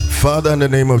Father, in the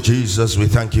name of Jesus, we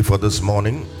thank you for this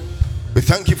morning. We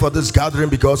thank you for this gathering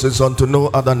because it's unto no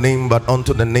other name but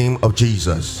unto the name of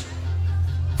Jesus.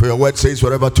 For your word says,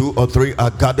 wherever 2 or 3 are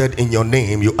gathered in your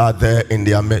name, you are there in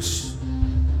their midst.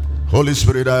 Holy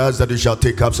Spirit, I ask that you shall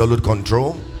take absolute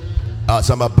control.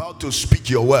 As I'm about to speak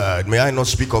your word, may I not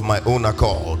speak of my own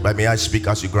accord, but may I speak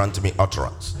as you grant me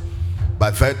utterance.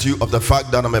 By virtue of the fact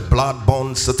that I'm a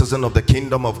blood-born citizen of the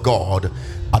kingdom of God,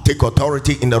 I take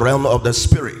authority in the realm of the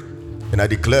spirit, and I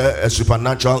declare a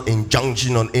supernatural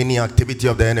injunction on any activity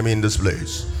of the enemy in this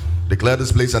place. Declare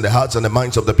this place and the hearts and the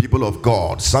minds of the people of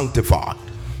God sanctified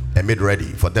and made ready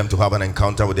for them to have an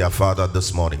encounter with their Father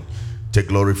this morning. Take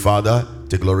glory, Father.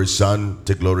 Take glory, Son.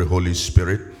 Take glory, Holy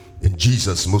Spirit. In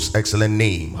Jesus' most excellent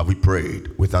name have we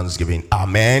prayed with thanksgiving.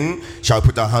 Amen. Shall we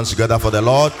put our hands together for the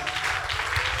Lord?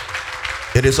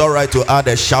 It is all right to add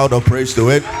a shout of praise to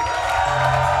it.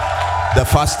 The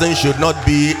fasting should not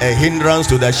be a hindrance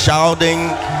to the shouting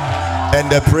and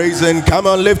the praising. Come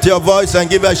on, lift your voice and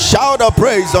give a shout of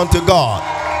praise unto God.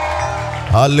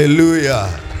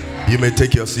 Hallelujah. You may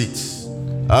take your seats.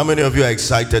 How many of you are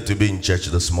excited to be in church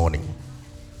this morning?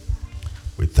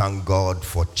 We thank God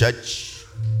for church.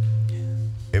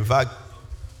 In fact,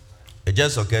 it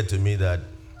just occurred to me that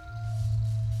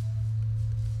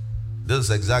this is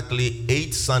exactly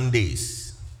 8 Sundays.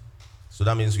 So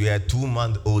that means we are a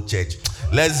 2-month-old church.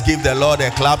 Let's give the Lord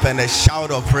a clap and a shout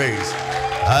of praise.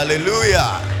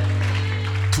 Hallelujah.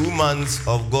 2 months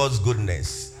of God's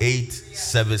goodness. 8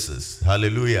 services.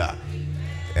 Hallelujah.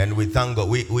 And we thank God.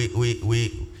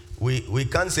 We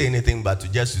can't say anything but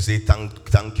to say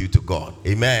thank you to God.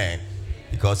 Amen.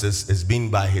 Because it's been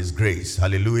by His grace.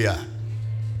 Hallelujah.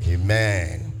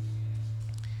 Amen.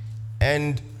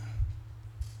 And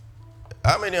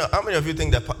how many of you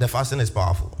think that the fasting is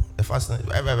powerful? The fasting is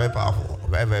very, very powerful.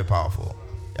 Very, very powerful.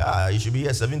 Yeah, you should be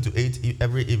here 7 to 8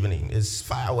 every evening. It's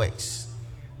fireworks.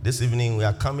 This evening we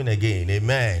are coming again.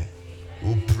 Amen.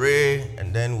 We'll pray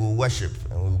and then we'll worship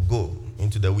and we'll go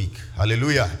into the week.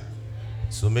 Hallelujah.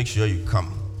 So make sure you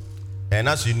come. And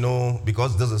as you know,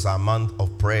 because this is our month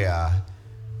of prayer,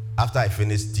 after I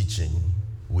finish teaching,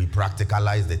 we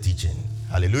practicalize the teaching.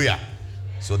 Hallelujah.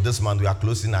 So this month we are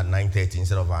closing at 9:30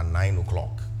 instead of at 9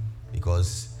 o'clock.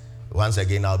 Because once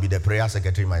again, I'll be the prayer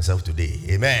secretary myself today.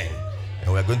 Amen.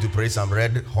 And we're going to pray some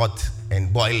red hot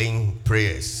and boiling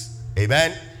prayers.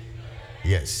 Amen.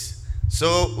 Yes.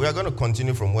 So we are going to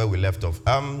continue from where we left off.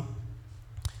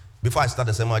 Before I start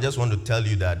the sermon, I just want to tell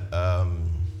you that, I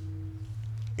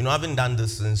haven't done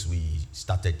this since we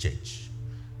started church.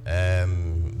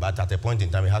 But at a point in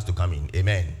time, it has to come in.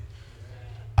 Amen.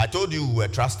 I told you we're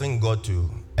trusting God to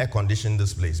air condition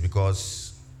this place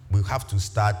because we have to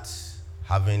start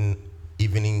having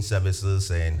evening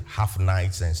services and half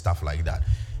nights and stuff like that.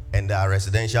 And there are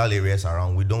residential areas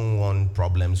around. We don't want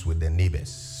problems with the neighbors.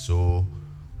 So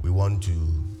we want to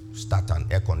start an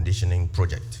air conditioning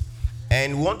project.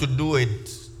 And we want to do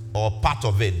it, or part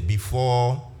of it,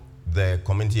 before the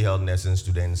community health nursing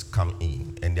students come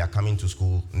in. And they are coming to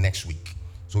school next week.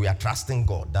 So we are trusting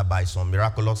God that by some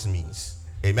miraculous means.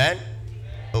 Amen?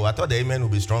 Oh, I thought the amen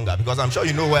would be stronger because I'm sure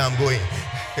you know where I'm going.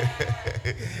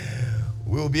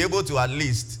 We'll be able to at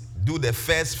least do the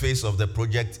first phase of the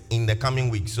project in the coming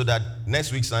week so that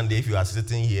next week Sunday, if you are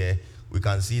sitting here, we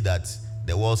can see that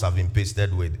the walls have been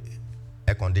pasted with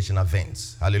air conditioner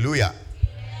vents. Hallelujah.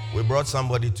 We brought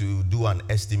somebody to do an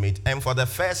estimate. And for the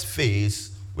first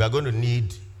phase, we are going to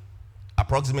need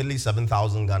approximately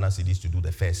 7,000 Ghana cedis to do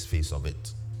the first phase of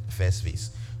it. First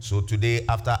phase. So today,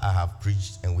 after I have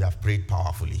preached and we have prayed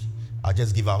powerfully, I'll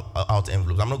just give out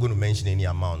envelopes. I'm not going to mention any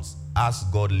amounts. As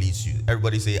God leads you.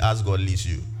 Everybody say, as God leads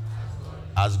you.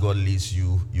 As God leads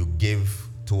you, you give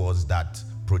towards that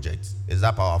project. Is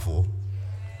that powerful?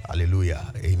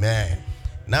 Hallelujah. Amen.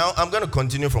 Now, I'm going to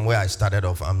continue from where I started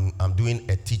off. I'm doing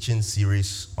a teaching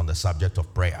series on the subject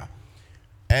of prayer.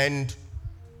 And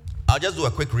I'll just do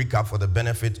a quick recap for the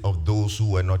benefit of those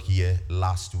who were not here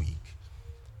last week.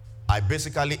 I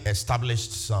basically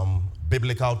established some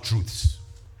biblical truths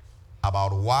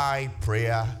about why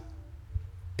prayer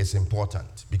is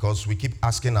important. Because we keep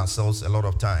asking ourselves a lot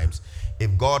of times,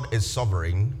 if God is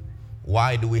sovereign,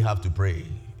 why do we have to pray?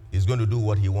 He's going to do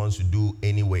what He wants to do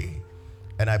anyway.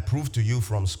 And I proved to you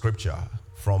from scripture,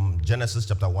 from Genesis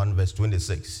chapter 1 verse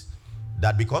 26,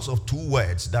 that because of 2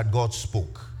 words that God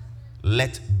spoke,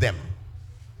 let them.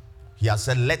 He has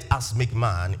said, let us make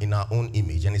man in our own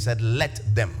image. And He said, let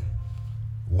them.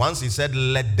 Once He said,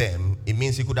 let them, it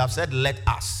means He could have said, let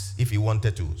us, if He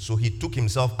wanted to. So He took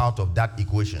Himself out of that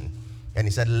equation. And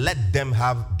He said, let them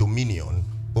have dominion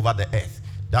over the earth.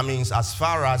 That means as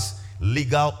far as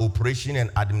legal operation and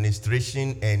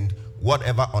administration and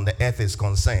whatever on the earth is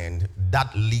concerned,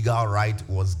 that legal right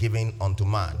was given unto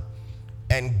man.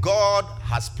 And God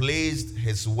has placed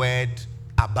his word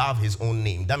above his own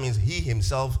name. That means he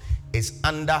himself is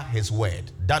under his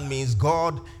word. That means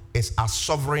God is as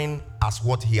sovereign as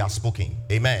what he has spoken.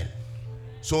 Amen.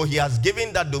 So he has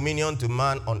given that dominion to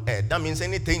man on earth. That means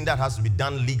anything that has to be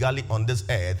done legally on this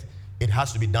earth, it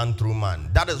has to be done through man.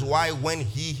 That is why when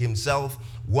he himself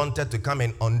wanted to come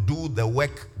and undo the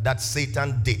work that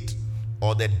Satan did,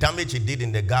 or the damage he did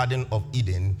in the Garden of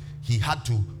Eden, he had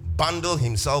to bundle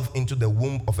himself into the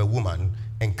womb of a woman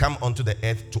and come onto the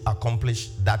earth to accomplish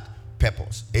that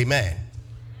purpose. Amen.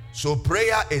 So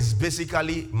prayer is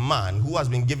basically man who has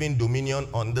been given dominion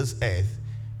on this earth,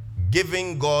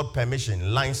 giving God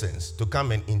permission, license to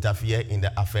come and interfere in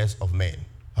the affairs of men.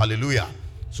 Hallelujah.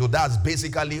 So that's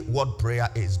basically what prayer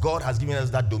is. God has given us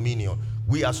that dominion.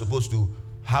 We are supposed to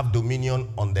have dominion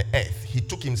on the earth. He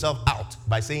took himself out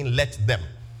by saying, let them.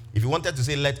 If he wanted to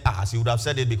say, let us, he would have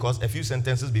said it, because a few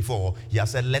sentences before, he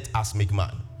has said, let us make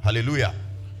man. Hallelujah.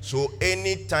 So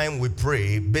anytime we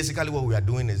pray, basically what we are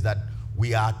doing is that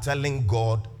we are telling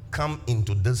God, come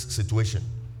into this situation.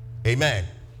 Amen.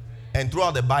 And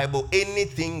throughout the Bible,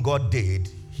 anything God did,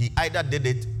 he either did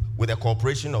it with the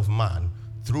cooperation of man,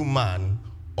 through man,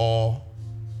 or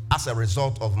as a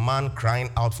result of man crying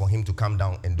out for him to come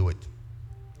down and do it.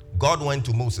 God went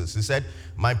to Moses. He said,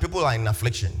 my people are in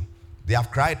affliction. They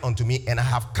have cried unto me, and I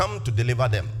have come to deliver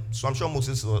them. So I'm sure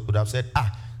Moses would have said,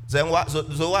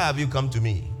 so why have you come to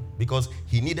me? Because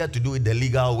he needed to do it the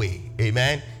legal way.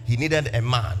 Amen. He needed a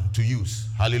man to use.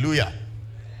 Hallelujah.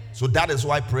 So that is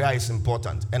why prayer is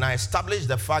important. And I established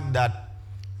the fact that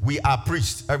we are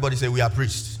priests. Everybody say we are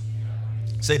priests.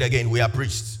 Say it again, we are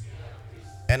priests.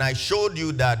 And I showed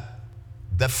you that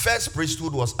the first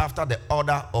priesthood was after the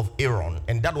order of Aaron,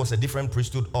 and that was a different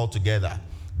priesthood altogether.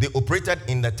 They operated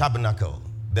in the tabernacle,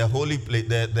 the holy place,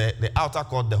 the outer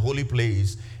court, the holy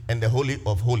place, and the holy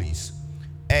of holies.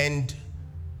 And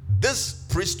this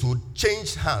priesthood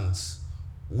changed hands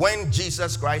when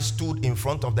Jesus Christ stood in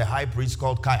front of the high priest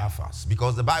called Caiaphas,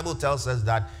 because the Bible tells us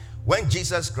that when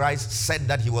Jesus Christ said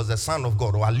that he was the Son of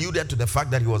God, or alluded to the fact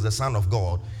that he was the Son of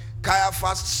God,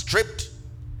 Caiaphas stripped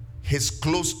his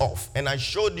clothes off. And I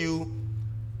showed you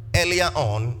earlier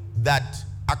on that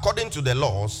according to the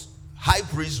laws, high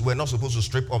priests were not supposed to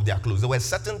strip off their clothes. There were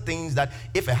certain things that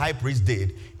if a high priest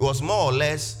did, it was more or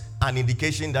less an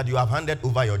indication that you have handed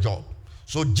over your job.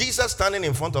 So Jesus standing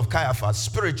in front of Caiaphas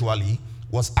spiritually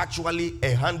was actually a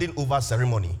handing over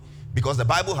ceremony, because the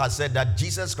Bible has said that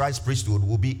Jesus Christ's priesthood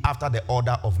will be after the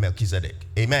order of Melchizedek.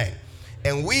 Amen.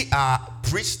 And we are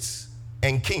priests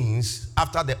and kings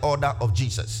after the order of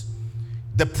Jesus.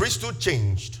 The priesthood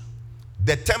changed.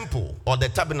 The temple or the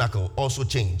tabernacle also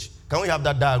changed. Can we have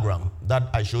that diagram that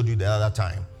I showed you the other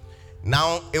time?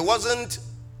 Now, it wasn't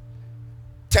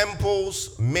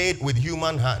temples made with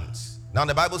human hands. Now,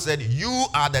 the Bible said, you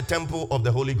are the temple of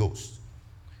the Holy Ghost.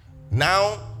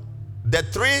 Now, the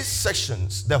three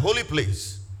sections, the holy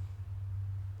place,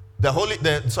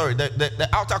 the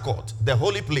outer court, the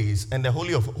holy place, and the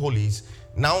holy of holies,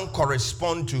 now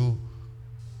correspond to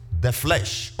the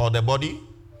flesh or the body.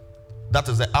 That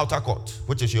is the outer court,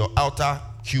 which is your outer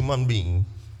human being.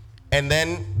 And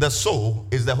then the soul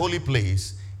is the holy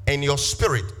place, and your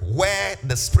spirit, where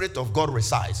the Spirit of God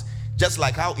resides. Just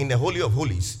like how in the Holy of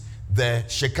Holies, the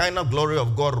Shekinah glory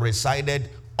of God resided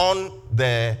on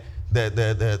the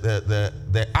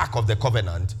Ark of the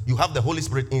Covenant. You have the Holy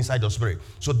Spirit inside your spirit.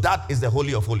 So that is the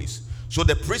Holy of Holies. So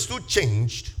the priesthood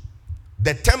changed.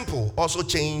 The temple also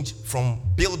changed from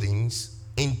buildings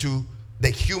into the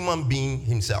human being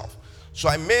himself. So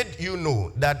I made you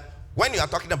know that when you are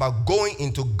talking about going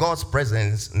into God's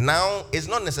presence, now it's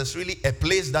not necessarily a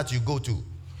place that you go to.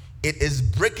 It is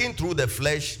breaking through the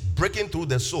flesh, breaking through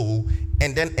the soul,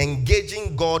 and then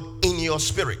engaging God in your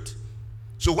spirit.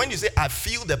 So when you say, I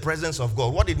feel the presence of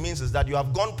God, what it means is that you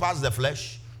have gone past the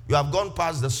flesh, you have gone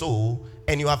past the soul,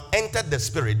 and you have entered the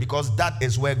spirit, because that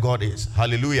is where God is.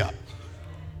 Hallelujah.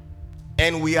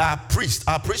 And we are priests.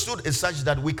 Our priesthood is such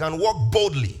that we can walk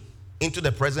boldly into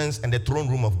the presence and the throne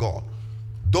room of God.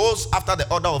 Those after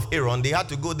the order of Aaron, they had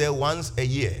to go there once a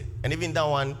year. And even that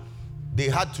one, they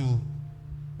had to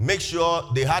make sure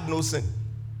they had no sin.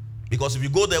 Because if you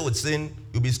go there with sin,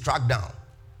 you'll be struck down.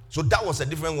 So that was a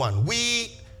different one.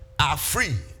 We are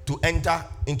free to enter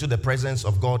into the presence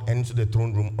of God and into the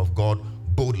throne room of God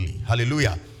boldly.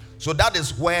 Hallelujah. So that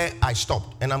is where I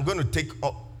stopped. And I'm going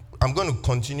to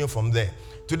continue from there.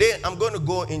 Today, I'm going to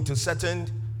go into certain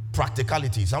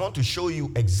practicalities. I want to show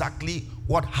you exactly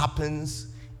what happens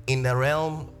in the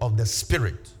realm of the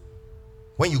spirit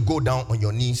when you go down on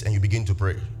your knees and you begin to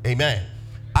pray. Amen.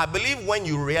 I believe when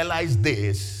you realize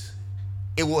this,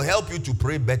 it will help you to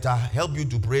pray better, help you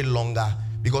to pray longer,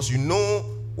 because you know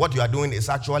what you are doing is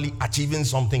actually achieving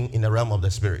something in the realm of the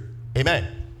spirit.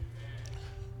 Amen.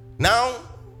 Now,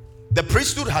 the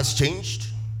priesthood has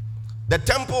changed. The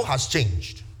temple has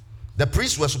changed. The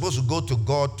priests were supposed to go to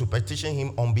God to petition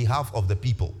him on behalf of the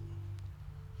people.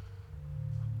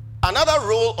 Another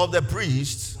role of the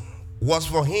priest was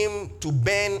for him to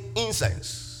burn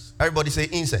incense. Everybody say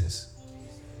incense.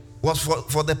 Was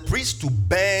for the priest to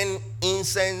burn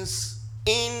incense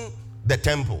in the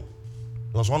temple.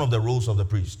 It was one of the roles of the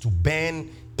priest, to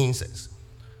burn incense.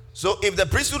 So if the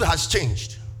priesthood has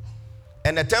changed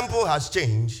and the temple has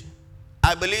changed,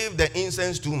 I believe the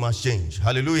incense too must change.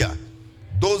 Hallelujah.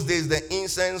 Those days the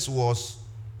incense was,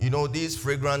 these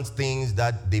fragrant things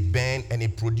that they burn and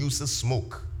it produces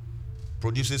smoke.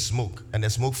 And the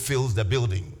smoke fills the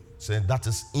building. So that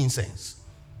is incense.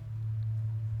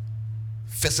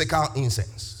 Physical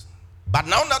incense. But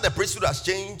now that the priesthood has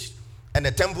changed and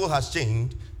the temple has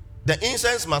changed, the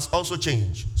incense must also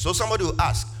change. So somebody will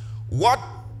ask, what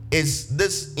is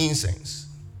this incense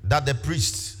that the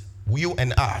priests, you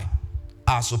and I,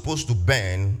 are supposed to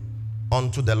burn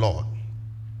unto the Lord?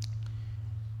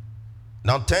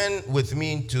 Now turn with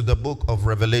me to the book of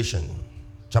Revelation,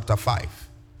 chapter 5,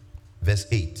 verse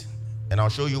 8. And I'll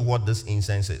show you what this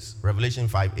incense is. Revelation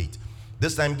 5:8.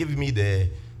 This time give me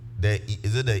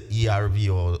is it the ERV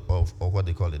or what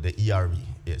they call it? The ERV.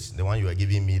 Yes, the one you were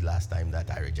giving me last time that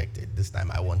I rejected. This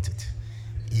time I want it.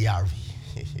 ERV.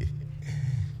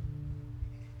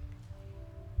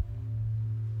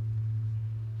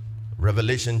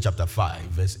 Revelation chapter 5,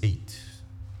 verse 8.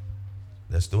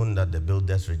 The stone that the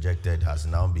builders rejected has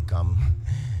now become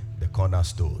the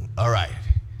cornerstone. All right.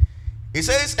 It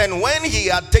says, and when he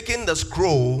had taken the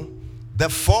scroll, the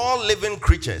 4 living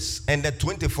creatures and the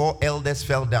 24 elders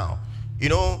fell down.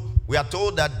 We are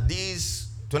told that these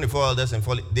 24 elders and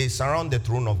 4, they surround the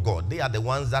throne of God. They are the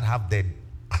ones that have the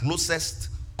closest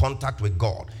contact with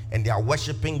God, and they are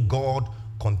worshiping God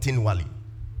continually.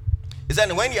 It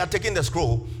said, when he had taken the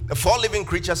scroll, the 4 living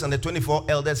creatures and the 24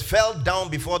 elders fell down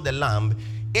before the Lamb,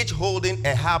 each holding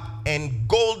a harp and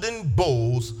golden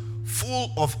bowls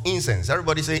full of incense.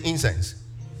 Everybody say incense.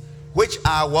 Which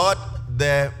are what?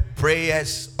 The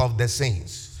prayers of the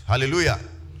saints. Hallelujah.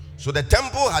 So the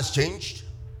temple has changed.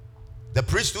 The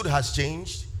priesthood has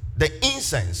changed. The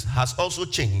incense has also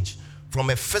changed from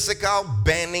a physical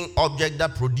burning object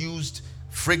that produced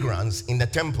fragrance in the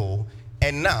temple,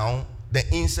 and now the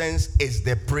incense is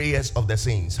the prayers of the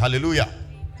saints. Hallelujah.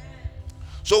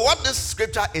 So what this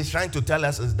scripture is trying to tell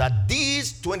us is that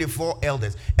these 24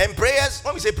 elders, and prayers,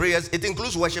 when we say prayers, it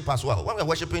includes worship as well. When we're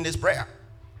worshiping, this prayer.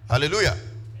 Hallelujah.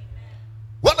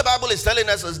 What the Bible is telling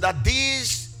us is that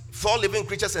these 4 living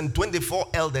creatures and 24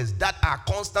 elders that are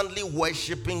constantly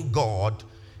worshiping God,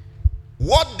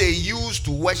 what they use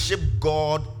to worship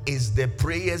God is the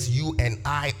prayers you and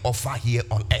I offer here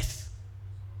on earth.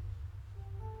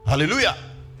 Hallelujah.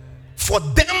 For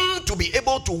them to be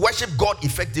able to worship God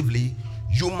effectively,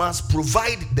 you must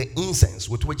provide the incense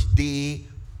with which they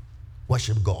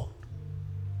worship God.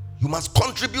 You must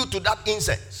contribute to that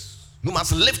incense. You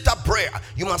must lift up prayer.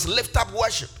 You must lift up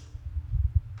worship.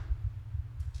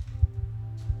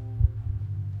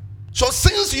 So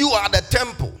since you are the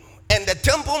temple, and the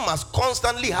temple must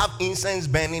constantly have incense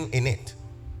burning in it,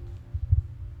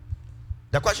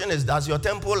 the question is, does your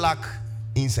temple lack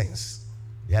incense?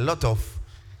 There are a lot of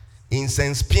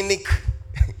incense-pinic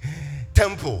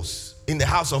temples in the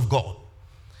house of God.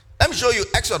 Let me show you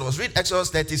Exodus. Read Exodus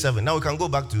 37. Now we can go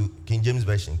back to King James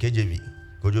Version, KJV.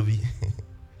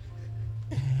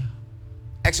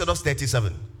 Exodus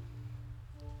 37.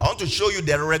 I want to show you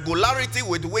the regularity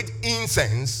with which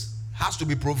incense has to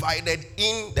be provided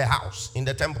in the house, in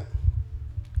the temple.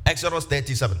 Exodus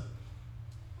 37.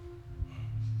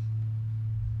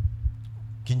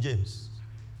 King James.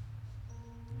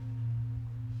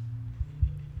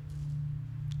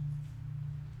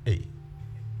 Hey,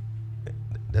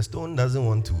 the stone doesn't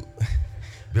want to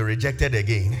be rejected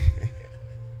again.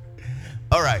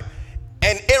 All right.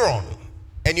 And Aaron,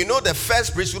 and the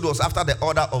first priesthood was after the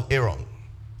order of Aaron.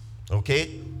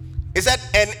 Okay? It said,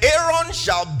 and Aaron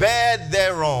shall burn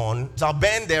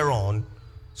thereon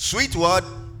sweet word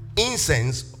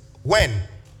incense when?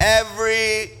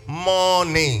 Every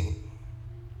morning.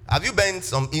 Have you burned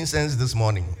some incense this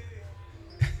morning?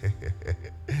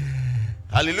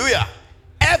 Hallelujah.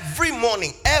 Every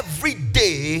morning, every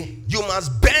day, you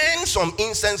must burn some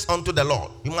incense unto the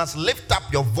Lord. You must lift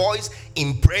up your voice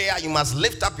in prayer. You must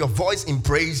lift up your voice in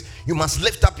praise. You must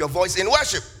lift up your voice in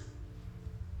worship.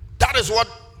 That is what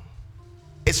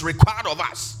is required of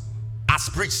us as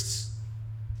priests.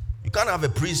 You can't have a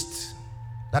priest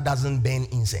that doesn't burn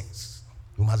incense.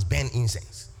 You must burn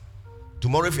incense.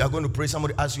 Tomorrow, if you are going to pray,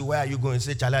 somebody asks you, where are you going?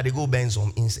 Say, Charlie, they go burn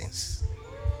some incense.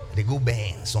 They go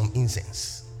burn some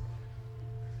incense.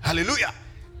 Hallelujah.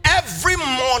 Every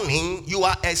morning, you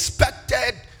are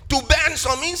expected to burn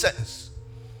some incense.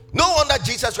 No wonder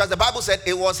Jesus Christ, the Bible said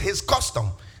it was his custom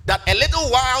that a little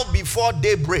while before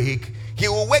daybreak, he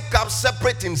will wake up,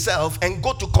 separate himself, and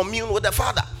go to commune with the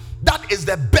Father. That is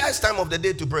the best time of the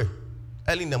day to pray.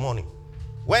 Early in the morning.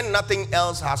 When nothing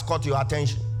else has caught your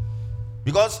attention.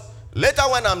 Because later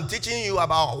when I'm teaching you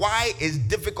about why it's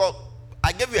difficult,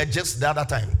 I gave you a gist the other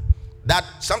time. That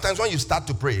sometimes when you start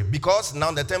to pray, because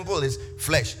now the temple is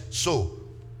flesh, soul,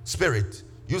 spirit.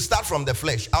 You start from the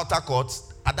flesh, outer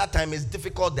courts. At that time it's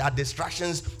difficult. There are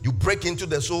distractions. You break into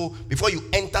the soul. Before you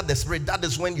enter the spirit, that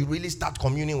is when you really start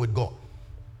communing with God.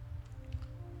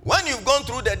 When you've gone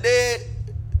through the day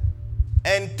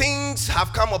and things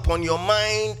have come upon your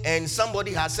mind and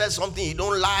somebody has said something you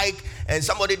don't like and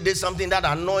somebody did something that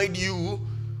annoyed you,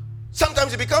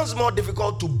 sometimes it becomes more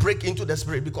difficult to break into the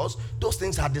spirit because those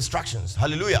things are distractions.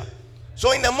 Hallelujah.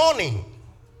 So in the morning,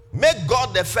 make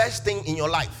God the first thing in your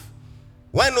life.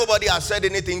 When nobody has said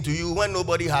anything to you, when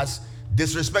nobody has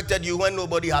disrespected you, when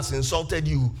nobody has insulted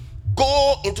you,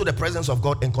 go into the presence of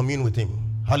God and commune with him.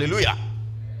 Hallelujah.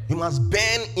 You must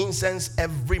burn incense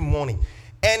every morning.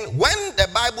 And when the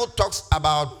Bible talks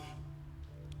about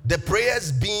the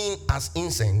prayers being as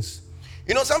incense,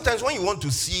 you know, sometimes when you want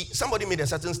to see, somebody made a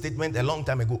certain statement a long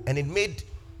time ago and it made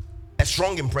a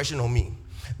strong impression on me.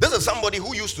 This is somebody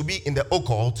who used to be in the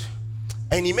occult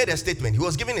and he made a statement. He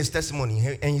was giving his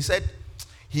testimony and he said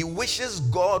he wishes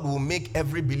God will make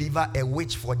every believer a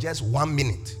witch for just 1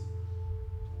 minute.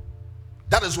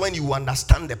 That is when you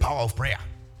understand the power of prayer.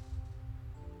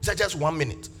 He said just 1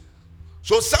 minute.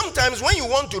 So sometimes when you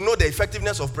want to know the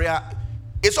effectiveness of prayer,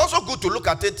 it's also good to look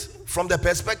at it from the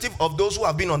perspective of those who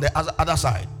have been on the other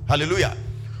side. Hallelujah.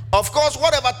 Of course,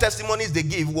 whatever testimonies they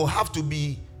give will have to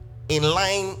be in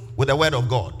line with the word of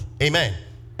God. Amen.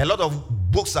 A lot of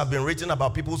books have been written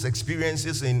about people's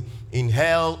experiences in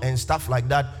hell and stuff like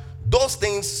that. Those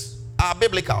things are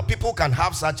biblical. People can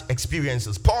have such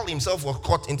experiences. Paul himself was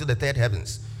caught into the third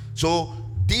heavens. So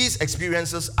these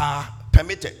experiences are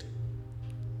permitted.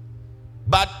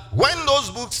 But when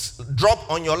those books drop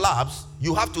on your laps,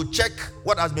 you have to check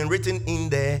what has been written in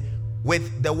there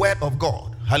with the word of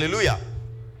God. Hallelujah.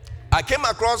 I came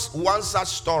across one such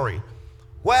story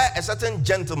where a certain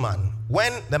gentleman,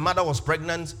 when the mother was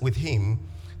pregnant with him,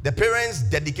 the parents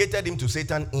dedicated him to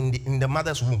Satan in the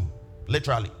mother's womb.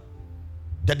 Literally.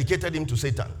 Dedicated him to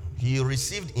Satan. He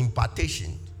received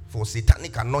impartation for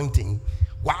satanic anointing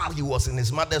while he was in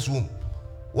his mother's womb.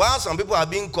 While some people are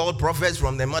being called prophets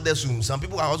from their mother's womb, some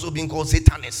people are also being called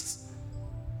Satanists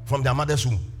from their mother's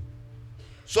womb.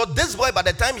 So this boy, by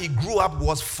the time he grew up,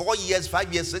 was 4 years,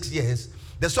 5 years, 6 years.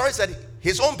 The story said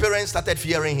his own parents started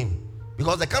fearing him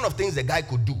because the kind of things the guy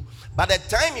could do. By the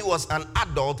time he was an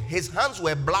adult, his hands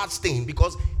were blood-stained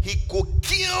because he could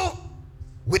kill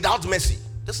without mercy.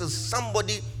 This is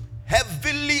somebody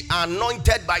heavily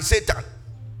anointed by Satan,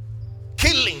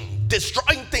 killing,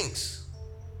 destroying things.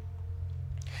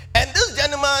 And this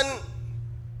gentleman,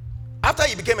 after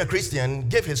he became a Christian,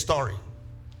 gave his story.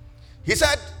 He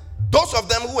said, those of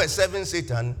them who were serving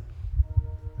Satan,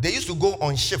 they used to go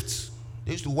on shifts.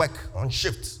 They used to work on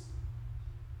shifts.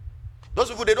 Those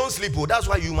people, they don't sleep. Oh, that's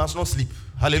why you must not sleep.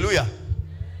 Hallelujah.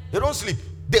 They don't sleep.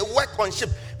 They work on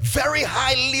shift. Very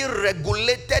highly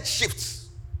regulated shifts.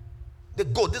 They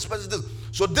go, this person, this.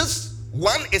 So this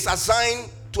one is assigned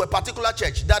to a particular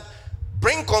church that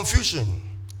bring confusion,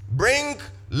 bring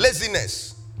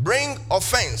laziness, bring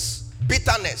offense,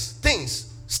 bitterness,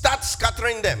 things, start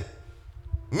scattering them.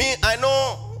 Me, I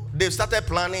know they've started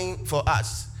planning for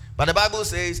us, but the Bible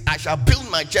says, I shall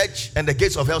build my church and the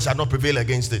gates of hell shall not prevail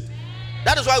against it.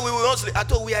 That is why we will not sleep. I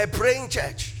thought we are a praying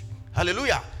church.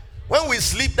 Hallelujah. When we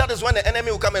sleep, that is when the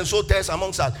enemy will come and sow tares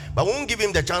amongst us, but we won't give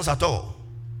him the chance at all.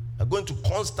 We're going to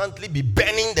constantly be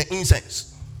burning the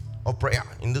incense of prayer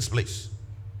in this place.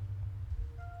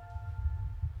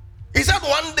 He said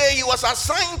one day he was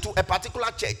assigned to a particular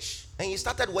church and he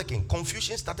started working.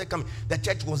 Confusion started coming. The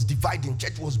church was dividing.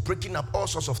 Church was breaking up, all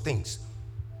sorts of things.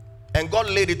 And God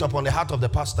laid it upon the heart of the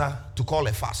pastor to call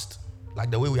a fast,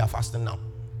 like the way we are fasting now.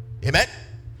 Amen?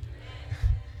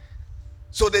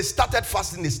 So they started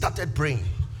fasting. They started praying.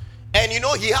 And you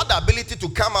know, he had the ability to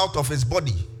come out of his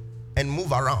body and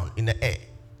move around in the air.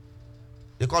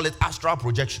 They call it astral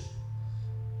projection.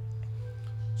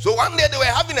 So one day they were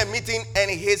having a meeting and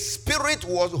his spirit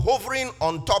was hovering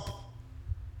on top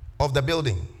of the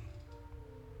building.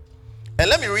 And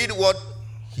let me read what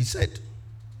he said.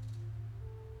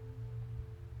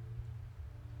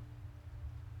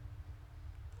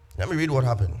 Let me read what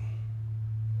happened.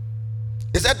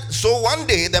 He said, so one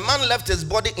day the man left his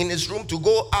body in his room to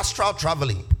go astral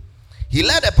traveling. He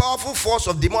led a powerful force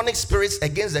of demonic spirits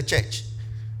against the church.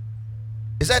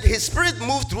 He said his spirit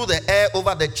moved through the air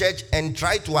over the church and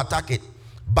tried to attack it.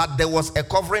 But there was a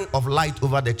covering of light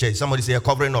over the church. Somebody say a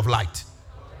covering of light.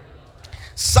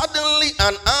 Suddenly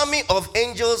an army of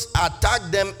angels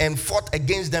attacked them and fought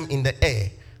against them in the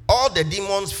air. All the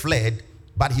demons fled,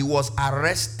 but he was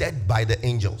arrested by the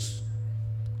angels.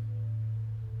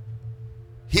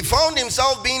 He found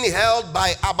himself being held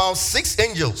by about 6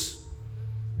 angels.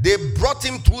 They brought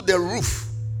him through the roof,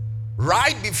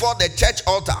 right before the church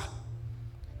altar.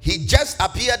 He just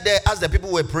appeared there as the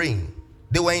people were praying.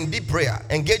 They were in deep prayer,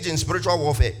 engaged in spiritual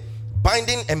warfare,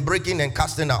 binding and breaking and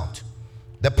casting out.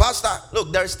 The pastor,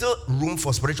 look, there is still room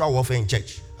for spiritual warfare in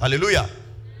church. Hallelujah.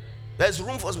 There's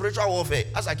room for spiritual warfare.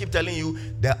 As I keep telling you,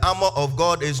 the armor of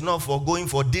God is not for going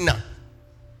for dinner.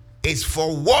 It's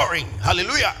for warring.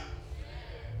 Hallelujah.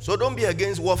 So don't be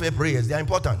against warfare prayers. They are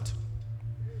important.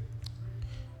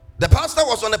 The pastor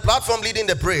was on the platform leading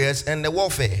the prayers and the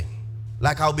warfare,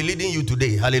 like I'll be leading you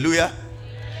today. Hallelujah.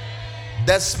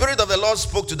 The Spirit of the Lord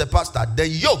spoke to the pastor. The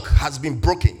yoke has been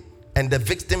broken and the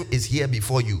victim is here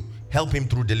before you. Help him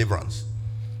through deliverance.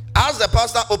 As the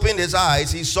pastor opened his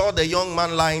eyes, he saw the young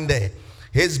man lying there.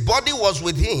 His body was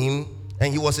with him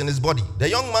and he was in his body. The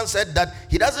young man said that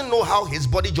he doesn't know how his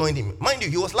body joined him. Mind you,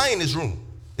 he was lying in his room.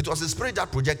 It was his spirit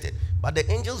that projected. But the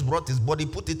angels brought his body,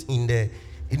 put it in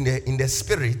the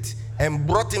spirit and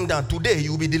brought him down. Today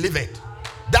you will be delivered.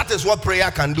 That is what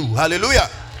prayer can do. Hallelujah.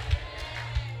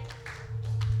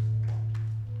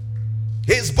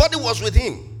 His body was with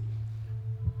him.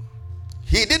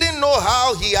 He didn't know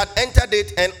how he had entered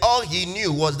it, and all he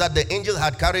knew was that the angel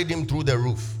had carried him through the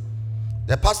roof.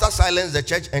 The pastor silenced the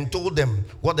church and told them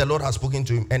what the Lord had spoken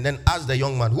to him, and then asked the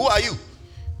young man, "Who are you?"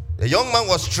 The young man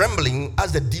was trembling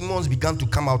as the demons began to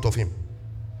come out of him.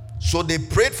 So they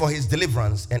prayed for his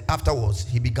deliverance, and afterwards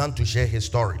he began to share his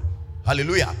story.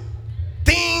 Hallelujah.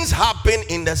 Things happen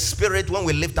in the spirit when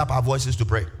we lift up our voices to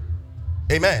pray.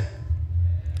 Amen.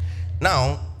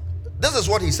 Now, this is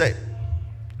what he said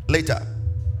later.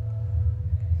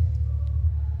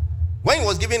 When he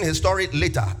was giving his story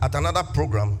later at another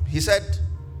program, he said,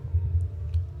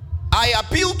 "I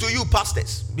appeal to you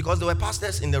pastors," because there were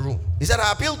pastors in the room. He said,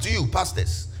 "I appeal to you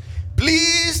pastors.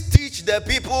 Please teach the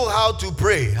people how to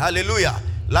pray." Hallelujah.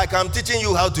 Like I'm teaching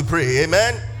you how to pray.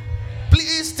 Amen.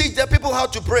 Please teach the people how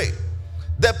to pray.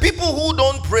 The people who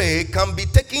don't pray can be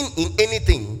taken in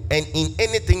anything and in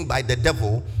anything by the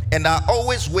devil, and there are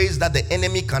always ways that the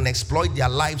enemy can exploit their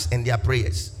lives and their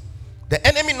prayers. The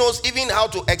enemy knows even how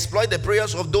to exploit the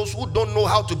prayers of those who don't know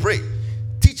how to pray.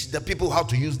 Teach the people how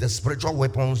to use the spiritual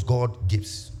weapons God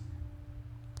gives.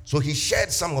 So he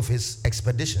shared some of his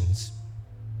expeditions,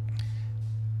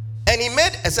 and he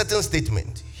made a certain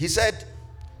statement. He said,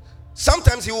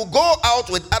 sometimes he will go out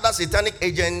with other satanic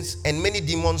agents and many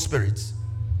demon spirits.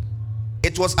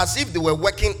 It was as if they were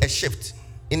working a shift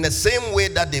in the same way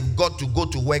that they've got to go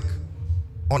to work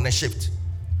on a shift.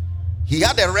 He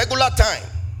had a regular time.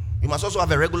 You must also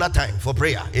have a regular time for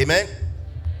prayer. Amen.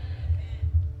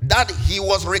 That he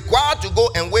was required to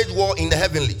go and wage war in the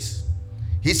heavenlies.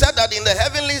 He said that in the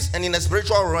heavenlies and in the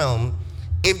spiritual realm,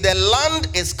 if the land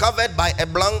is covered by a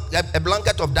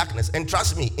blanket of darkness, and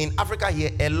trust me, in Africa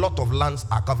here, a lot of lands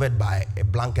are covered by a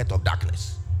blanket of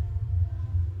darkness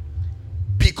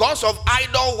because of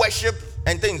idol worship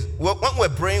and things. When we're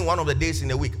praying one of the days in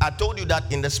the week, I told you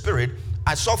that in the spirit,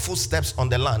 I saw footsteps on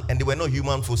the land, and they were not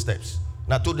human footsteps.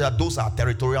 And I told you that those are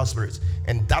territorial spirits,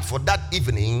 and that for that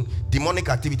evening, demonic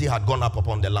activity had gone up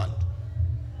upon the land.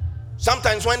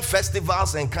 Sometimes when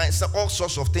festivals and all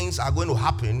sorts of things are going to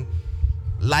happen,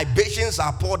 libations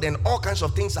are poured and all kinds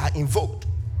of things are invoked.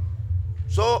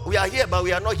 So we are here, but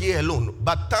we are not here alone.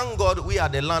 But thank God we are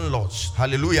the landlords.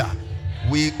 Hallelujah.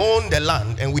 We own the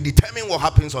land and we determine what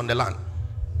happens on the land.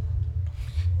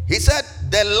 He said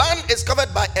the land is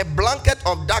covered by a blanket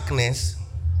of darkness.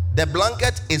 The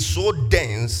blanket is so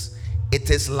dense, it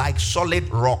is like solid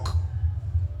rock.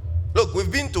 Look,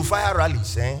 we've been to fire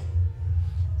rallies.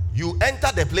 You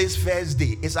enter the place first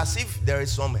day, it's as if there is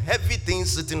some heavy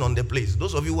things sitting on the place.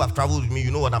 Those of you who have traveled with me,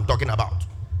 you know what I'm talking about.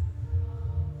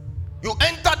 You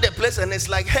enter the place and it's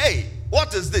like, hey,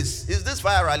 what is this? Is this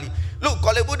fire rally? Look,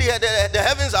 Kolebudi, the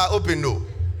heavens are open though.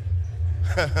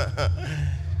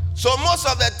 So most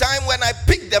of the time when I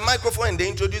pick the microphone and they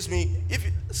introduce me,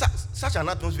 such an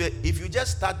atmosphere, if you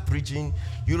just start preaching,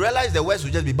 you realize the words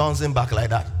will just be bouncing back like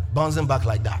that.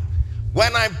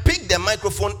 When I pick the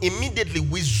microphone, immediately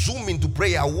we zoom into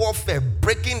prayer, warfare,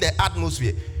 breaking the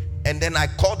atmosphere. And then I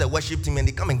call the worship team and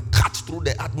they come and cut through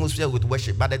the atmosphere with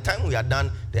worship. By the time we are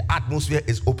done, the atmosphere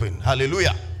is open.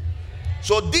 Hallelujah.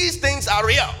 So these things are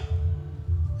real.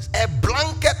 It's a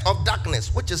blanket of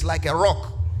darkness, which is like a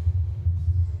rock.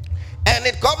 And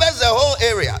it covers the whole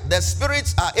area. The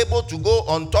spirits are able to go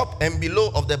on top and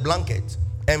below of the blanket,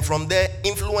 and from there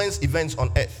influence events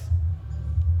on earth.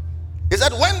 He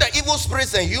said when the evil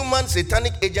spirits and human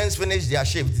satanic agents finish their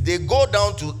shift, they go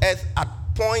down to earth at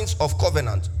points of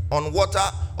covenant on water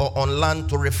or on land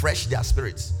to refresh their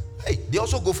spirits. Hey, they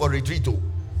also go for retreat to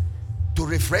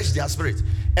refresh their spirits.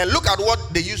 And look at what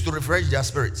they use to refresh their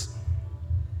spirits.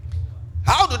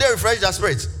 How do they refresh their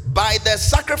spirits? By the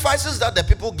sacrifices that the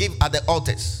people give at the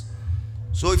altars.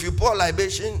 So if you pour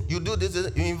libation, you do this,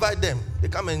 you invite them, they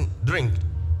come and drink,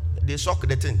 they suck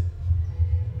the thing.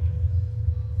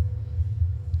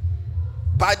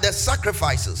 By the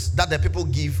sacrifices that the people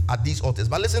give at these altars.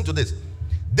 But listen to this.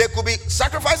 There could be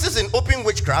sacrifices in open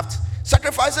witchcraft,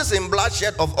 sacrifices in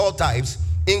bloodshed of all types,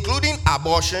 including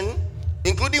abortion,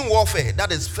 including warfare,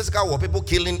 that is physical war, people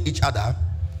killing each other,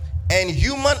 and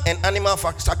human and animal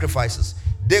sacrifices.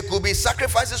 There could be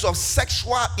sacrifices of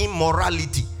sexual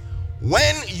immorality.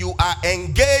 When you are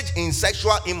engaged in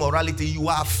sexual immorality, you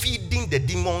are feeding the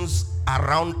demons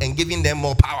around and giving them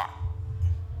more power.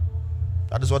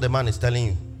 That is what the man is telling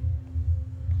you.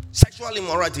 Sexual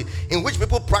immorality, in which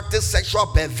people practice sexual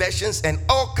perversions and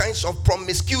all kinds of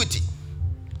promiscuity.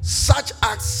 Such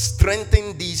acts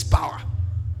strengthen this power.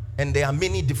 And there are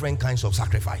many different kinds of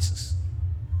sacrifices.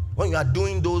 When you are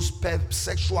doing those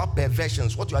sexual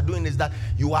perversions, what you are doing is that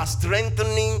you are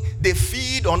strengthening, they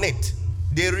feed on it,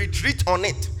 they retreat on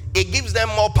it. It gives them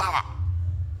more power.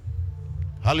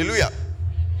 Hallelujah.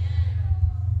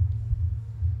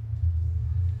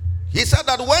 He said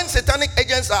that when satanic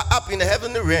agents are up in the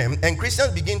heavenly realm and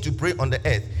Christians begin to pray on the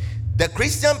earth, the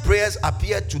Christian prayers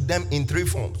appear to them in three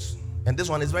forms. And this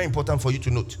one is very important for you to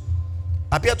note.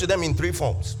 Appear to them in three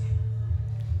forms.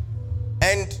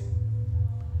 And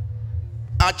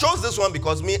I chose this one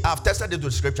because I've tested it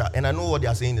with scripture and I know what they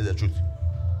are saying is the truth.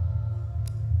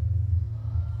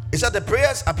 It said the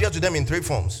prayers appear to them in three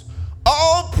forms.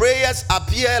 All prayers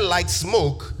appear like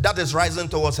smoke that is rising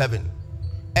towards heaven.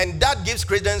 And that gives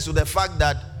credence to the fact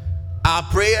that our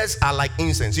prayers are like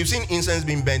incense. You've seen incense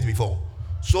being burnt before.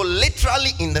 So literally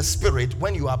in the spirit,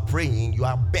 when you are praying, you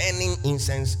are burning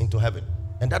incense into heaven.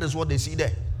 And that is what they see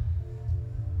there.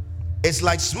 It's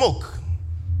like smoke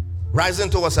rising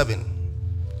towards heaven.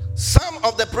 Some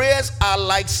of the prayers are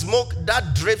like smoke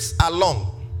that drifts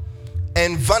along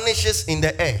and vanishes in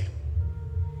the air.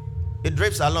 It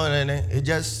drifts along and it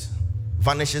just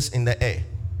vanishes in the air.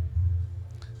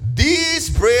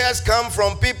 These prayers come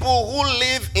from people who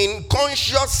live in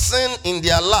conscious sin in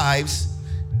their lives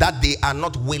that they are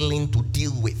not willing to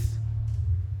deal with.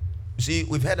 You see,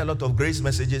 we've heard a lot of grace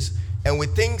messages and we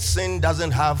think sin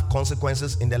doesn't have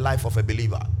consequences in the life of a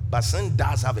believer. But sin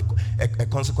does have a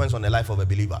consequence on the life of a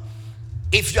believer.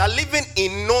 If you are living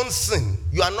in known sin,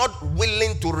 you are not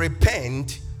willing to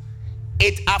repent,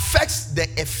 it affects the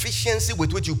efficiency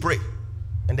with which you pray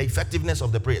and the effectiveness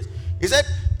of the prayers. He said,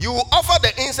 you will offer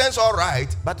the incense all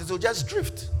right, but it will just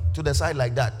drift to the side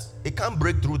like that. It can't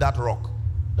break through that rock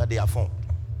that they have formed.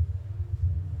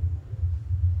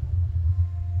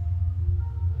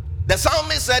 The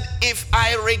psalmist said, if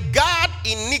I regard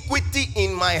iniquity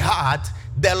in my heart,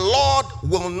 the Lord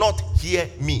will not hear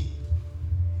me.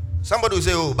 Somebody will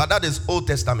say, oh, but that is Old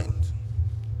Testament.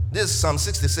 This is Psalm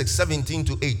 66, 17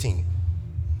 to 18.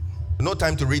 No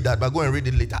time to read that, but go and read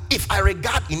it later. If I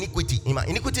regard iniquity in my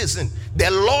iniquity is sin,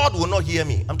 the Lord will not hear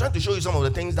me. I'm trying to show you some of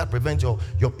the things that prevent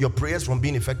your prayers from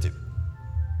being effective.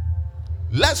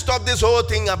 Let's stop this whole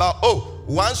thing about, oh,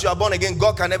 once you are born again,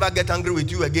 God can never get angry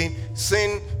with you again.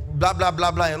 Sin, blah, blah,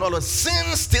 blah, blah, and all of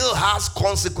sin still has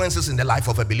consequences in the life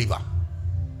of a believer.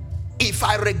 If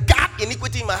I regard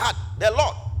iniquity in my heart, the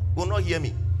Lord will not hear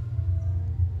me.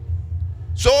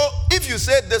 So if you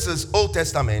say this is Old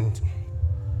Testament,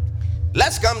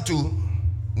 let's come to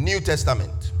New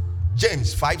Testament.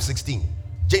 James 5:16.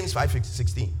 James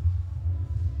 5:16.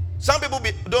 Some people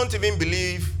don't even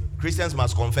believe Christians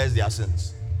must confess their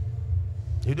sins.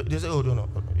 They say, oh, no,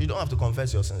 you don't have to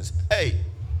confess your sins. Hey.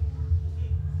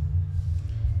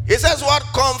 He says what?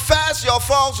 Confess your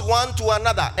faults one to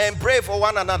another and pray for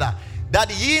one another,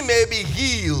 that ye may be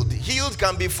healed. Healed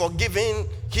can be forgiven.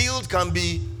 Healed can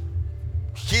be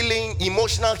healing,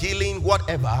 emotional healing,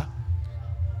 whatever.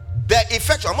 The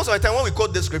effectual, most of the time when we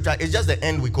quote this scripture, it's just the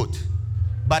end we quote.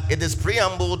 But it is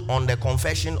preambled on the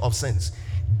confession of sins.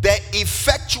 The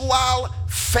effectual,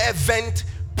 fervent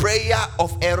prayer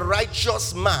of a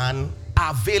righteous man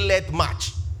availeth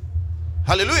much.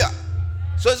 Hallelujah.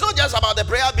 So it's not just about the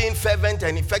prayer being fervent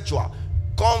and effectual.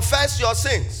 Confess your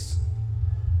sins.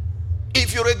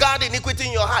 If you regard iniquity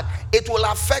in your heart, it will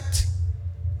affect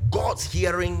God's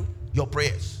hearing your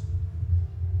prayers.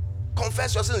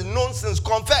 Confess your sins, nonsense,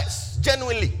 confess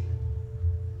genuinely.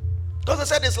 Because I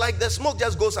said it's like the smoke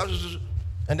just goes out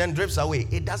and then drifts away.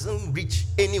 It doesn't reach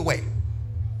anywhere.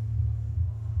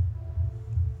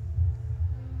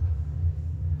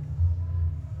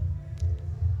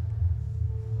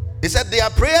 He said their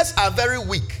prayers are very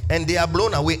weak and they are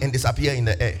blown away and disappear in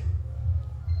the air.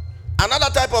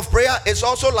 Another type of prayer is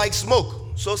also like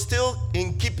smoke. So still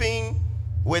in keeping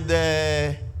with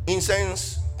the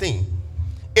incense thing.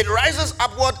 It rises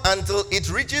upward until it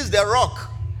reaches the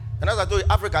rock. And as I told you,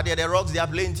 Africa, the rocks, they are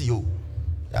plenty.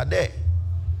 They are there.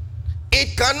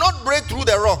 It cannot break through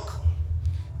the rock.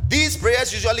 These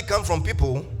prayers usually come from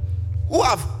people who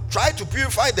have tried to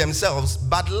purify themselves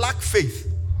but lack faith.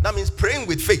 That means praying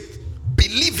with faith,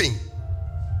 believing,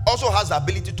 also has the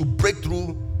ability to break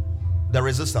through the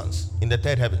resistance in the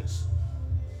third heavens.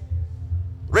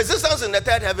 Resistance in the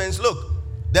third heavens, look,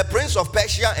 the prince of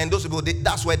Persia and those people,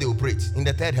 that's where they operate, in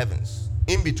the third heavens.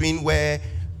 In between where,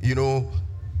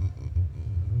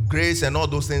 grace and all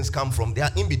those things come from. They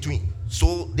are in between.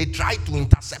 So they try to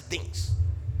intercept things.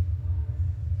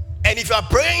 And if you are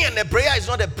praying and the prayer is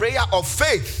not a prayer of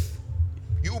faith,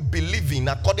 you believing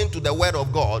according to the word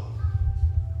of God,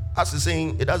 as he's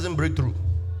saying, it doesn't break through.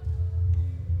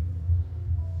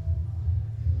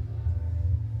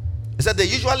 He said they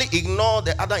usually ignore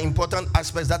the other important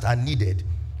aspects that are needed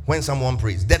when someone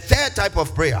prays. The third type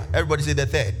of prayer, everybody say the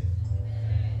third.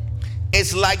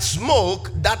 It's like smoke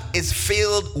that is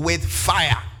filled with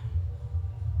fire.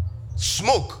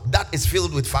 Smoke that is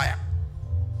filled with fire.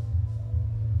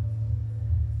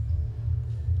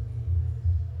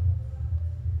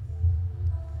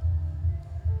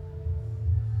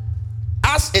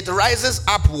 As it rises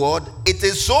upward, it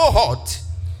is so hot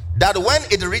that when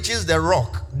it reaches the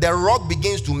rock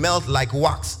begins to melt like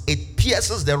wax. It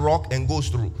pierces the rock and goes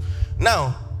through.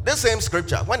 Now, the same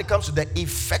scripture, when it comes to the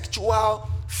effectual,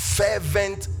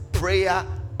 fervent prayer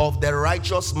of the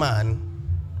righteous man,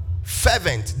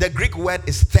 fervent, the Greek word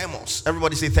is thermos.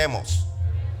 Everybody say thermos.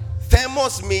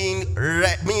 Thermos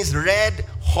means red,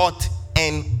 hot,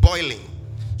 and boiling.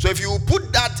 So if you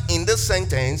put that in this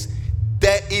sentence,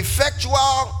 the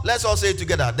effectual, let's all say it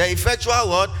together. The effectual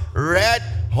word, red,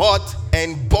 hot,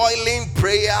 and boiling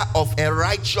prayer of a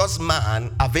righteous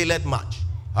man availeth much.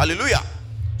 Hallelujah.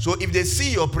 So if they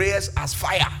see your prayers as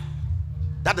fire,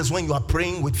 that is when you are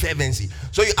praying with fervency.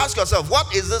 So you ask yourself,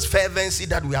 what is this fervency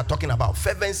that we are talking about?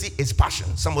 Fervency is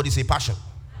passion. Somebody say passion.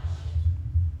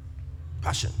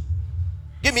 Passion.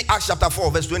 Give me Acts chapter 4,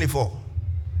 verse 24.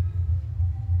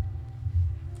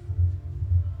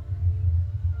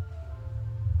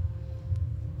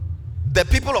 The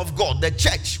people of God, the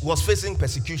church, was facing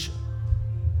persecution.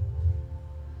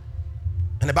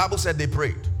 And the Bible said they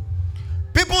prayed.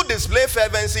 People display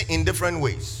fervency in different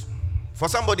ways. For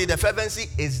somebody, the fervency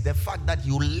is the fact that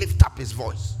you lift up his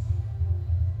voice.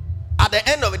 At the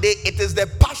end of the day, it is the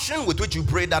passion with which you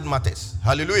pray that matters.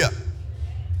 Hallelujah.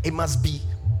 It must be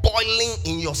boiling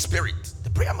in your spirit. The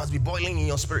prayer must be boiling in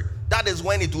your spirit. That is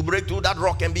when it will break through that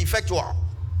rock and be effectual.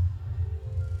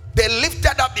 They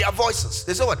lifted up their voices.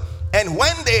 They said what? And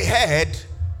when they heard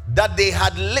that they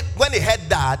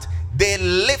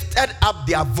lifted up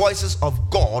their voices of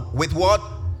God with what?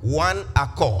 One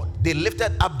accord. They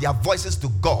lifted up their voices to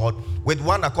God with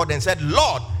one accord and said,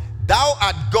 Lord, thou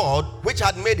art God, which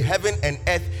had made heaven and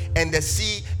earth and the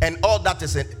sea and all that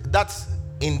is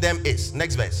in them is.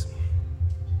 Next verse.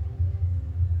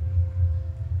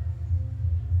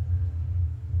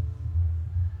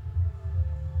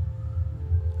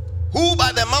 Who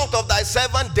by the mouth of thy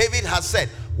servant David has said,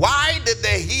 why did the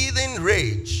heathen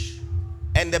rage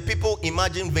and the people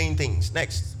imagine vain things?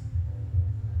 Next.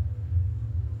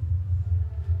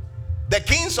 The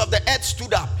kings of the earth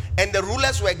stood up and the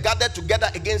rulers were gathered together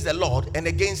against the Lord and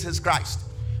against his Christ.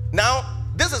 Now,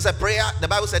 this is a prayer. The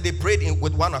Bible said they prayed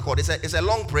with one accord. It's a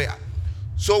long prayer.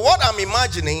 So what I'm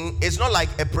imagining is not like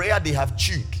a prayer they have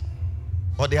chewed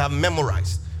or they have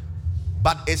memorized,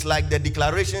 but it's like the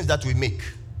declarations that we make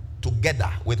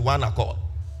together with one accord.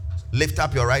 Lift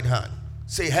up your right hand.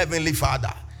 Say, Heavenly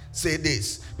Father. Say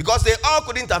this. Because they all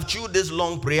couldn't have chewed this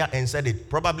long prayer and said it.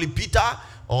 Probably Peter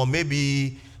or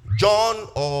maybe John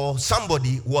or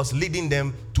somebody was leading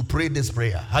them to pray this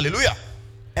prayer. Hallelujah.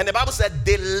 And the Bible said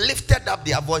they lifted up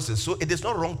their voices. So it is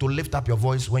not wrong to lift up your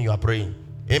voice when you are praying.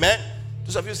 Amen.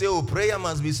 Those of you say, oh, prayer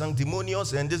must be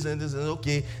sanctimonious and this and this. And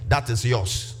okay, that is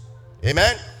yours.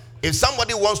 Amen. If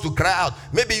somebody wants to cry out,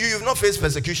 maybe you've not faced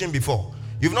persecution before.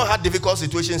 You've not had difficult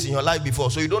situations in your life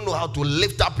before. So you don't know how to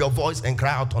lift up your voice and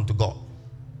cry out unto God.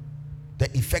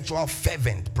 The effectual,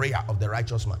 fervent prayer of the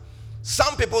righteous man.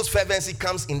 Some people's fervency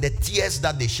comes in the tears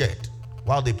that they shed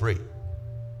while they pray.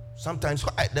 Sometimes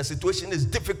the situation is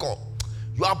difficult.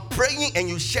 You are praying and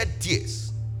you shed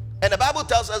tears. And the Bible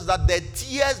tells us that the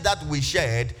tears that we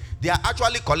shed, they are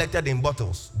actually collected in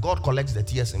bottles. God collects the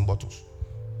tears in bottles.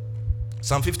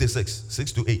 Psalm 56,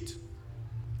 6 to 8.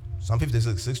 Psalm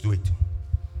 56, 6 to 8.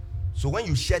 So when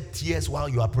you shed tears while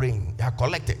you are praying, they are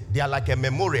collected. They are like a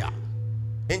memorial.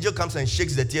 Angel comes and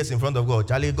shakes the tears in front of God.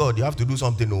 Charlie, God, you have to do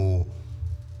something. Oh,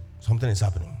 something is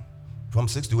happening. From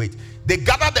 6 to 8. They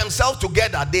gather themselves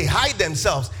together. They hide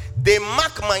themselves. They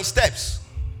mark my steps.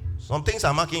 Some things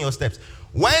are marking your steps.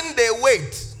 When they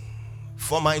wait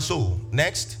for my soul.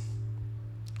 Next.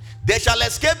 They shall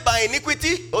escape by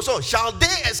iniquity. Also, shall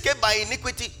they escape by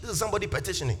iniquity? This is somebody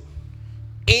petitioning.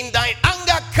 In thine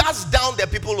anger cast down the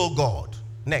people, O God.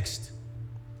 Next.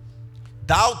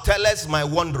 Thou tellest my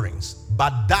wanderings,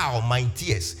 but thou my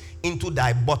tears into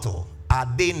thy bottle. Are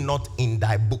they not in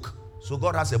thy book? So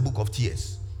God has a book of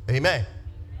tears. Amen.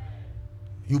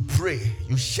 You pray,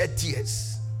 you shed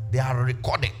tears. They are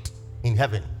recorded in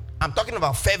heaven. I'm talking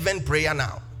about fervent prayer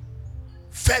now.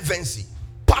 Fervency,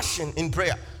 passion in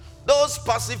prayer. Those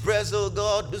passive prayers, oh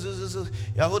God,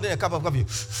 you're holding a cup of coffee.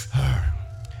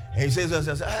 And he says,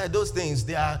 those things,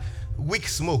 they are weak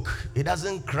smoke. It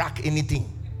doesn't crack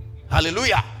anything.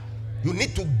 Hallelujah. You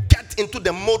need to get into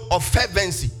the mode of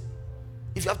fervency.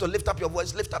 If you have to lift up your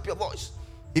voice, lift up your voice.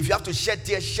 If you have to shed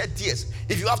tears, shed tears.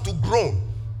 If you have to groan,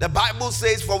 the Bible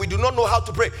says, for we do not know how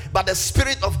to pray, but the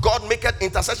Spirit of God maketh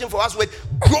intercession for us with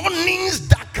groanings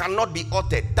that cannot be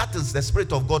uttered. That is the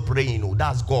Spirit of God praying. Oh,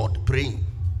 that's God praying.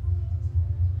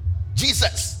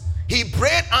 Jesus, he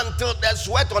prayed until the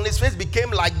sweat on his face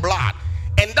became like blood.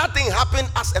 And that thing happened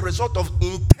as a result of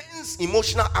intense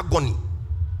emotional agony.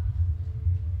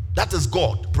 That is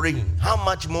God praying. How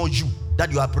much more you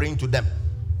that you are praying to them?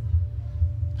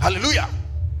 Hallelujah.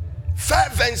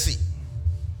 Fervency.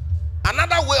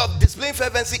 Another way of displaying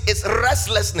fervency is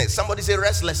restlessness. Somebody say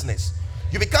restlessness.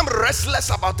 You become restless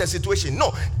about the situation.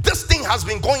 No, this thing has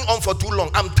been going on for too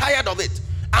long. I'm tired of it.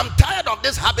 I'm tired of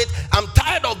this habit. I'm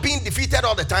tired of being defeated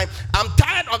all the time. I'm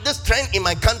tired of this trend in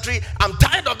my country. I'm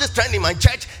tired of this trend in my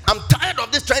church. I'm tired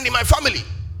of this trend in my family.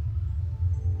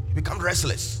 You become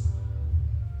restless.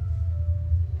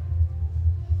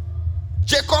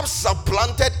 Jacob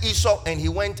supplanted Esau and he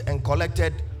went and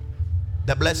collected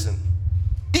the blessing.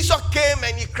 Esau came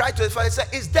and he cried to his father and said,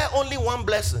 is there only one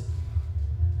blessing?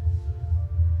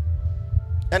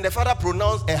 And the father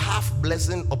pronounced a half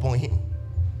blessing upon him.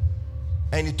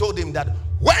 And he told him that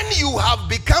when you have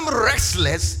become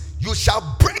restless, you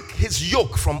shall break his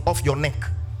yoke from off your neck.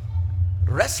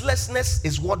 Restlessness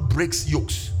is what breaks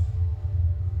yokes.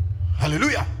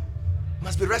 Hallelujah.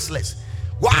 Must be restless.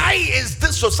 Why is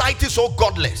this society so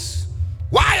godless?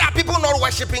 Why are people not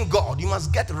worshiping God? You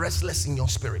must get restless in your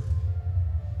spirit.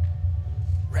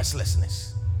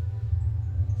 Restlessness.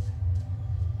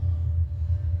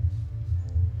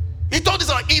 He told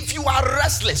us, if you are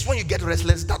restless, when you get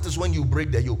restless, that is when you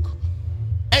break the yoke.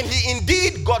 And he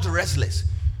indeed got restless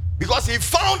because he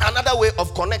found another way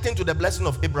of connecting to the blessing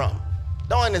of Abraham.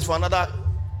 That one is for another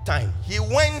time. He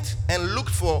went and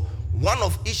looked for one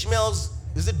of Ishmael's,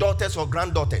 is it daughters or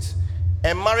granddaughters,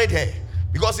 and married her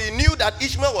because he knew that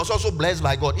Ishmael was also blessed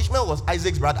by God. Ishmael was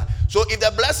Isaac's brother. So if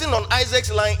the blessing on Isaac's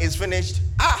line is finished,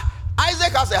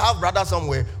 Isaac has a half brother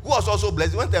somewhere who was also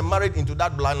blessed. He went and married into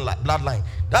that bloodline.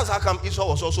 That's how come Esau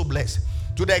was also blessed.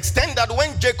 To the extent that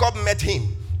when Jacob met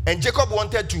him, and Jacob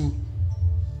wanted to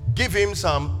give him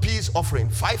some peace offering,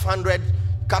 500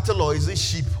 cattle or is it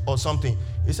sheep or something,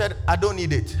 he said, I don't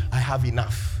need it. I have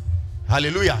enough.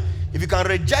 Hallelujah. If you can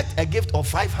reject a gift of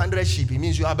 500 sheep, it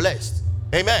means you are blessed.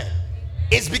 Amen.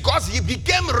 It's because he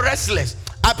became restless.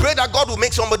 I pray that God will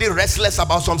make somebody restless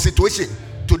about some situation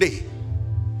today.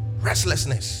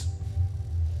 Restlessness.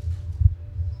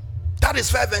 That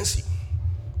is fervency.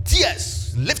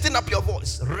 Tears, lifting up your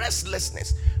voice.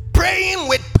 Restlessness. Praying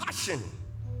with passion.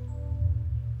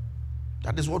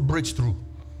 That is what breaks through.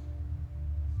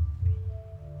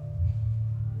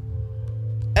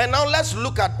 And now let's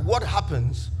look at what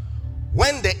happens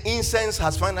when the incense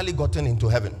has finally gotten into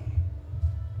heaven.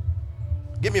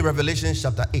 Give me Revelation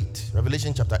chapter 8.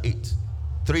 Revelation chapter 8,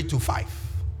 3 to 5.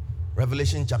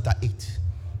 Revelation chapter 8.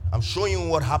 I'm showing you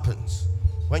what happens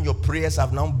when your prayers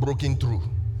have now broken through.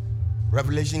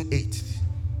 Revelation 8,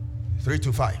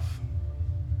 3-5.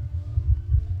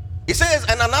 It says,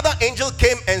 and another angel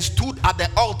came and stood at the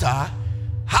altar,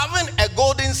 having a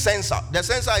golden censer. The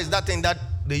censer is that thing that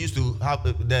they used to have,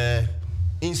 the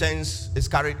incense is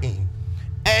carried in.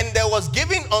 And there was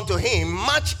given unto him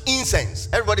much incense.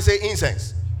 Everybody say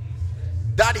incense.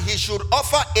 That he should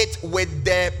offer it with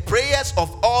the prayers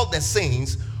of all the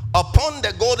saints upon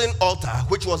the golden altar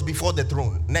which was before the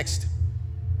throne. Next.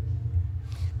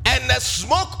 And the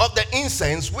smoke of the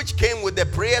incense which came with the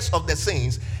prayers of the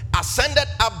saints ascended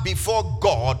up before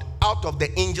God out of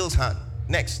the angel's hand.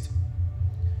 Next.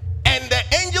 And the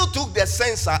angel took the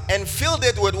censer and filled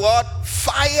it with what?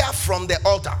 Fire from the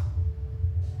altar.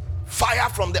 Fire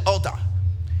from the altar.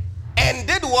 And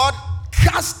did what?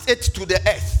 Cast it to the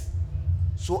earth.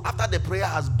 So after the prayer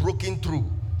has broken through,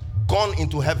 gone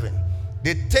into heaven,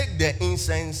 they take the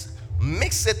incense,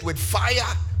 mix it with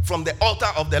fire from the altar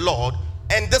of the Lord,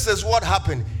 and this is what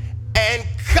happened. And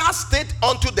cast it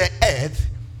onto the earth,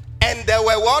 and there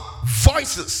were what?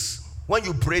 Voices. When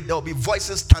you pray, there will be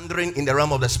voices thundering in the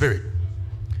realm of the spirit.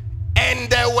 And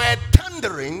there were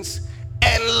thunderings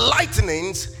and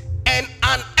lightnings and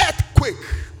an earthquake.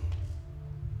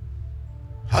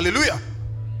 Hallelujah.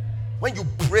 When you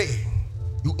pray,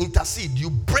 you intercede, you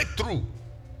break through.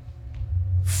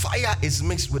 Fire is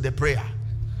mixed with the prayer.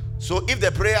 So if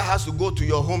the prayer has to go to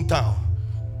your hometown,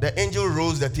 the angel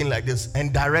rolls the thing like this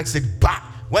and directs it back.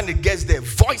 When it gets there,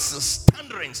 voices,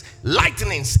 thunderings,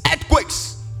 lightnings,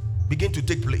 earthquakes begin to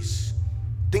take place.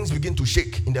 Things begin to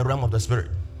shake in the realm of the spirit.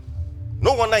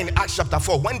 No wonder in Acts chapter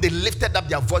 4, when they lifted up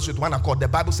their voice with one accord, the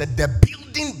Bible said the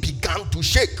building began to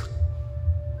shake.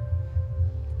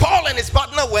 Paul and his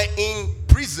partner were in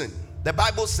prison. The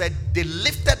Bible said they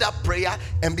lifted up prayer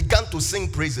and began to sing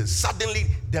praises. Suddenly,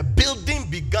 the building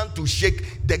began to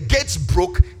shake. The gates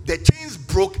broke, the chains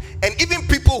broke, and even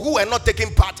people who were not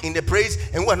taking part in the praise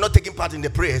and who were not taking part in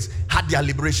the prayers had their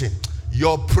liberation.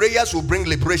 Your prayers will bring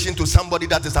liberation to somebody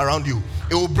that is around you.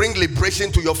 It will bring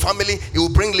liberation to your family. It will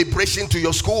bring liberation to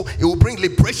your school. It will bring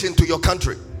liberation to your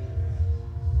country.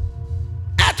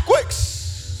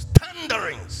 Earthquakes,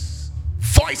 thunderings,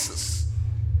 voices.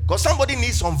 Because somebody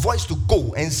needs some voice to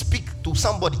go and speak to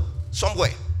somebody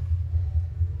somewhere.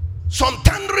 Some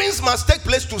thunderings must take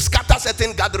place to scatter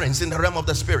certain gatherings in the realm of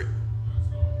the spirit.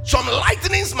 Some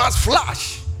lightnings must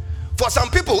flash for some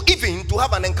people even to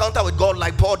have an encounter with God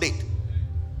like Paul did.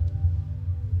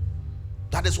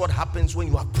 That is what happens when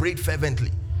you have prayed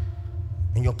fervently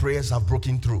and your prayers have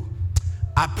broken through.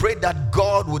 I pray that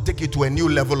God will take you to a new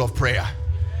level of prayer.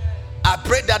 I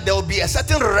pray that there will be a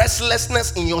certain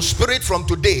restlessness in your spirit from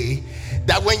today,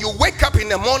 that when you wake up in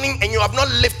the morning and you have not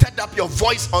lifted up your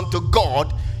voice unto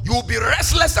God, you will be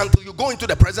restless until you go into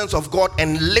the presence of God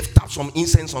and lift up some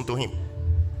incense unto him.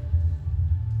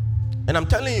 And I'm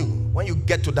telling you, when you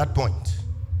get to that point,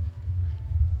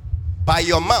 by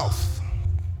your mouth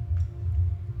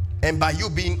and by you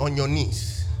being on your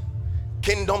knees,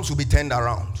 kingdoms will be turned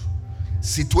around,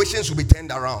 situations will be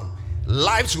turned around,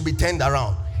 lives will be turned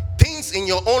around. Things in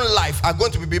your own life are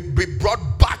going to be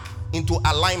brought back into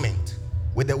alignment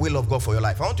with the will of God for your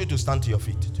life. I want you to stand to your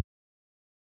feet.